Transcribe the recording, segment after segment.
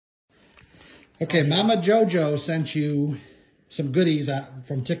Okay, Mama Jojo sent you some goodies out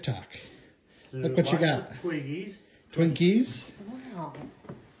from TikTok. Look what you got. Twiggies. Twinkies. Wow.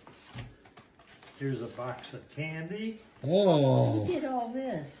 Here's a box of candy. Oh. Who did all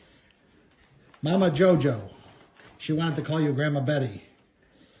this? Mama Jojo. She wanted to call you Grandma Betty.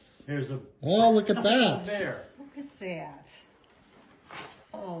 Here's a Oh, look at that. bear. Look at that.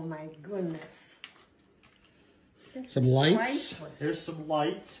 Oh my goodness. This Some is lights. priceless. Here's some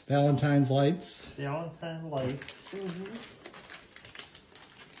lights. Valentine's lights. Valentine lights.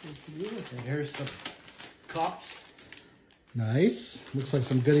 It's beautiful. And here's some cups. Nice. Looks like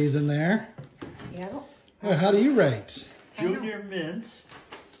some goodies in there. Yeah. Oh, how do you rate? Junior mints.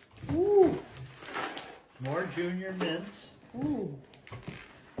 Ooh. More junior mints. Ooh.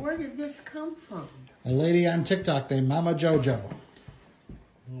 Where did this come from? A lady on TikTok named Mama Jojo.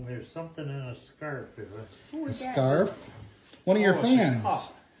 Oh, there's something in a scarf here. Who A would that scarf. One of your it's a fans.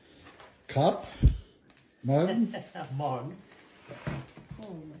 cup. Cup. Mug. Mug. be?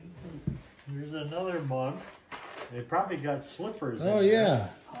 Oh my goodness. Here's another mug. They probably got slippers Oh, in there. yeah.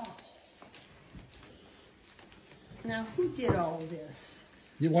 Now who did all this?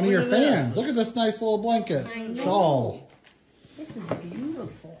 One of your Look at this. fans. Look at this nice little blanket. I know. Shawl. This is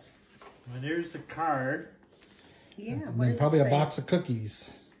beautiful. And here's a card. Yeah. And what then does probably it a say? box of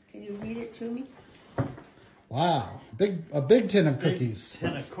cookies. Can you read it to me? Wow. A big tin of Big cookies.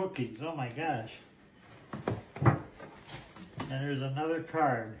 tin of cookies. Oh my gosh. And there's another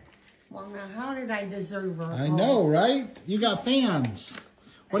card. Well, now how did I deserve her? I know, right? You got fans.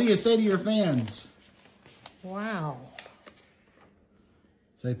 What do you say to your fans? Wow.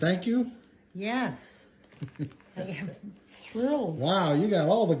 Say thank you? Yes. I am thrilled. Wow, you got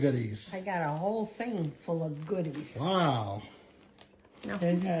all the goodies. I got a whole thing full of goodies. Wow. Now,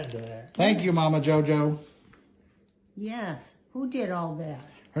 And that. Thank you, Mama Jojo. yes. Who did all that?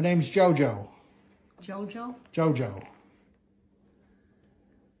 Her name's Jojo. Jojo? Jojo.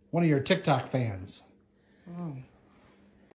 One of your TikTok fans. Oh.